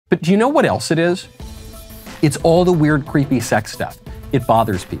But do you know what else it is? It's all the weird, creepy sex stuff. It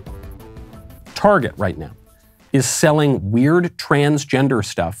bothers people. Target right now is selling weird transgender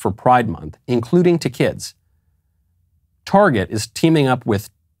stuff for Pride Month, including to kids. Target is teaming up with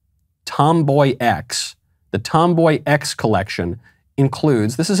Tomboy X. The Tomboy X collection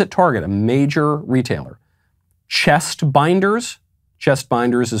includes, this is at Target, a major retailer, chest binders. Chest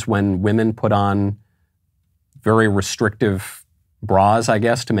binders is when women put on very restrictive bras, I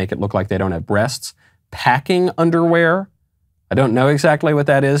guess, to make it look like they don't have breasts. Packing underwear. I don't know exactly what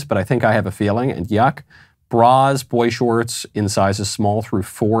that is, but I think I have a feeling, and yuck. Bras, boy shorts in sizes small through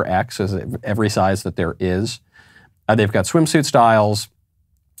 4X, as every size that there is. They've got swimsuit styles.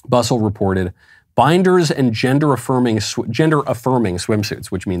 Bustle reported, binders and gender-affirming swimsuits,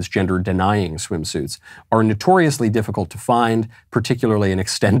 which means gender-denying swimsuits, are notoriously difficult to find, particularly in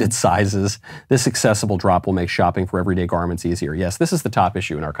extended sizes. This accessible drop will make shopping for everyday garments easier. Yes, this is the top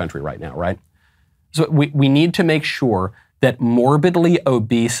issue in our country right now, right? So we need to make sure that morbidly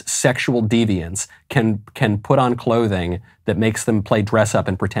obese sexual deviants can put on clothing that makes them play dress up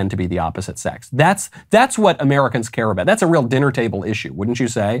and pretend to be the opposite sex. That's what Americans care about. That's a real dinner table issue, wouldn't you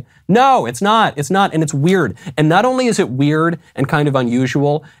say? No, it's not. It's not, and it's weird. And not only is it weird and kind of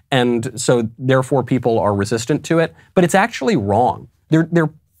unusual, and so therefore people are resistant to it, but it's actually wrong. They're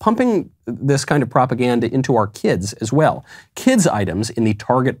pumping this kind of propaganda into our kids as well. Kids items in the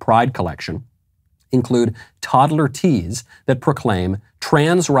Target Pride collection include toddler tees that proclaim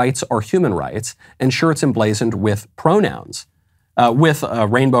trans rights are human rights and shirts emblazoned with pronouns. With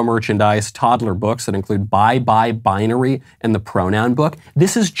rainbow merchandise, toddler books that include Bye Bye Binary and the pronoun book.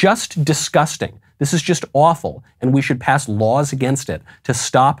 This is just disgusting. This is just awful, and we should pass laws against it to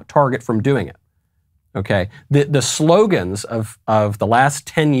stop Target from doing it. Okay? The slogans of the last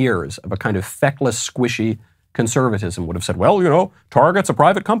 10 years of a kind of feckless, squishy conservatism would have said, well, you know, Target's a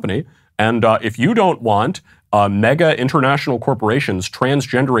private company, and if you don't want mega international corporations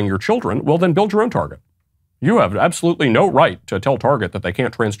transgendering your children, well, then build your own Target. You have absolutely no right to tell Target that they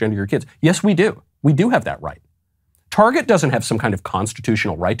can't transgender your kids. Yes, we do. We do have that right. Target doesn't have some kind of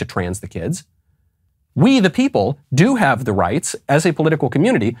constitutional right to trans the kids. We, the people, do have the rights as a political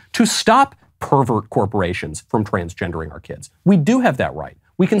community to stop pervert corporations from transgendering our kids. We do have that right.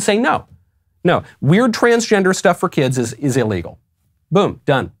 We can say no. No, weird transgender stuff for kids is illegal. Boom,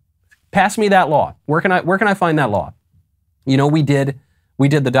 done. Pass me that law. Where can I find that law? You know, we did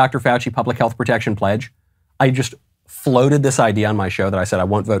the Dr. Fauci Public Health Protection Pledge. I just floated this idea on my show that I said I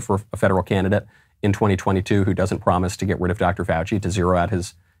won't vote for a federal candidate in 2022 who doesn't promise to get rid of Dr. Fauci, to zero out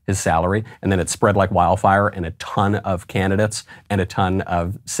his salary. And then it spread like wildfire, and a ton of candidates and a ton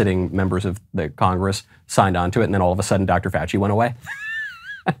of sitting members of the Congress signed on to it. And then all of a sudden, Dr. Fauci went away.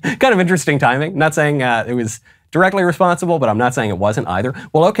 Kind of interesting timing. Not saying it was directly responsible, but I'm not saying it wasn't either.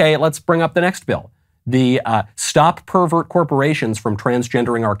 Well, okay, let's bring up the next bill. The Stop Pervert Corporations from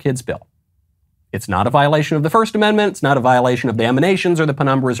Transgendering Our Kids bill. It's not a violation of the First Amendment. It's not a violation of the emanations or the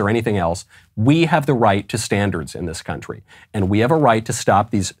penumbras or anything else. We have the right to standards in this country. And we have a right to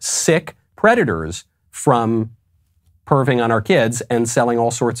stop these sick predators from perving on our kids and selling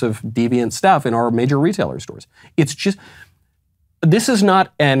all sorts of deviant stuff in our major retailer stores. It's just, this is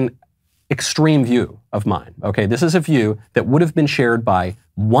not an extreme view of mine, okay? This is a view that would have been shared by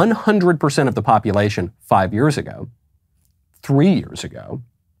 100% of the population 5 years ago, 3 years ago,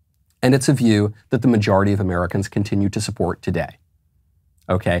 and it's a view that the majority of Americans continue to support today,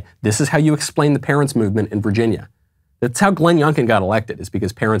 okay? This is how you explain the parents' movement in Virginia. That's how Glenn Youngkin got elected, is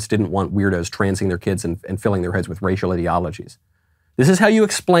because parents didn't want weirdos transing their kids and filling their heads with racial ideologies. This is how you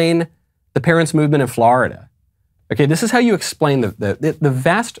explain the parents' movement in Florida. Okay, this is how you explain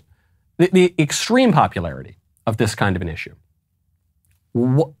the extreme popularity of this kind of an issue.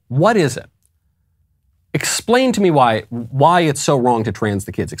 What is it? Explain to me why it's so wrong to trans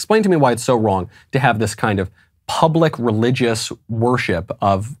the kids. Explain to me why it's so wrong to have this kind of public religious worship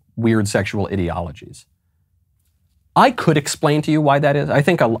of weird sexual ideologies. I could explain to you why that is. I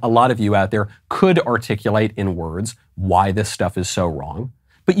think a lot of you out there could articulate in words why this stuff is so wrong,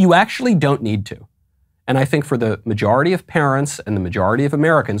 but you actually don't need to. And I think for the majority of parents and the majority of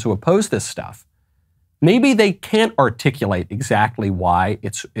Americans who oppose this stuff, maybe they can't articulate exactly why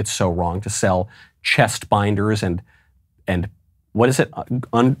it's so wrong to sell chest binders and what is it,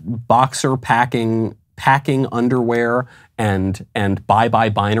 boxer packing underwear and bye-bye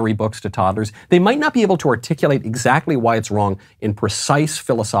binary books to toddlers. They might not be able to articulate exactly why it's wrong in precise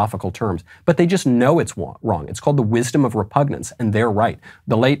philosophical terms, but they just know it's wrong. It's called the wisdom of repugnance, and they're right.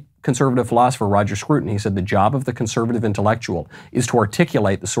 The late conservative philosopher Roger Scruton, he said the job of the conservative intellectual is to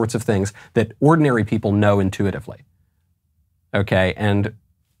articulate the sorts of things that ordinary people know intuitively. Okay, and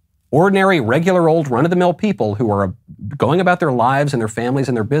Ordinary, regular old run-of-the-mill people who are going about their lives and their families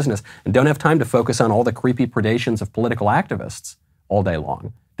and their business and don't have time to focus on all the creepy predations of political activists all day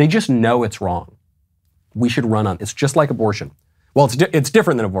long. They just know it's wrong. We should run on. It's just like abortion. Well, it's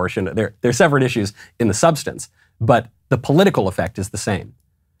different than abortion. They're separate issues in the substance, but the political effect is the same.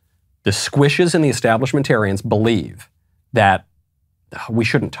 The squishes and the establishmentarians believe that we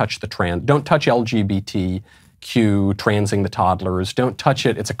shouldn't touch don't touch LGBTQ, transing the toddlers, don't touch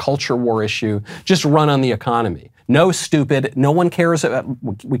it, it's a culture war issue, just run on the economy. No, stupid, no one cares about,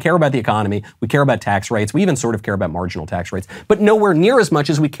 we care about the economy, we care about tax rates, we even sort of care about marginal tax rates, but nowhere near as much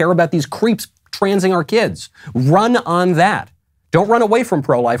as we care about these creeps transing our kids. Run on that. Don't run away from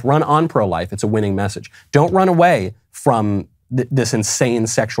pro-life, run on pro-life. It's a winning message. Don't run away from this insane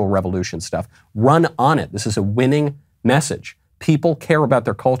sexual revolution stuff. Run on it. This is a winning message. People care about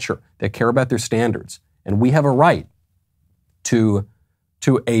their culture. They care about their standards. And we have a right to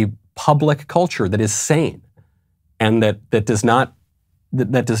a public culture that is sane and that does not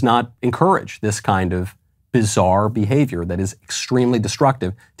encourage this kind of bizarre behavior that is extremely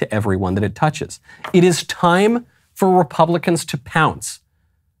destructive to everyone that it touches. It is time for Republicans to pounce.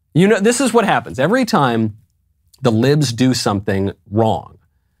 You know, this is what happens. Every time the libs do something wrong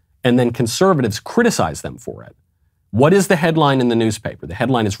and then conservatives criticize them for it, what is the headline in the newspaper? The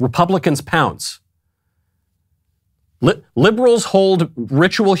headline is Republicans pounce. Liberals hold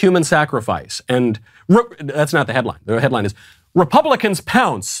ritual human sacrifice. And that's not the headline. The headline is Republicans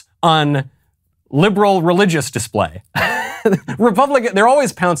pounce on liberal religious display. They're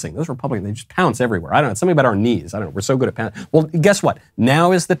always pouncing. Those Republicans, they just pounce everywhere. I don't know, it's something about our knees. I don't know, we're so good at pouncing. Well, guess what?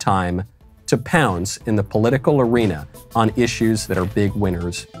 Now is the time to pounce in the political arena on issues that are big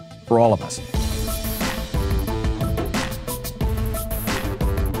winners for all of us.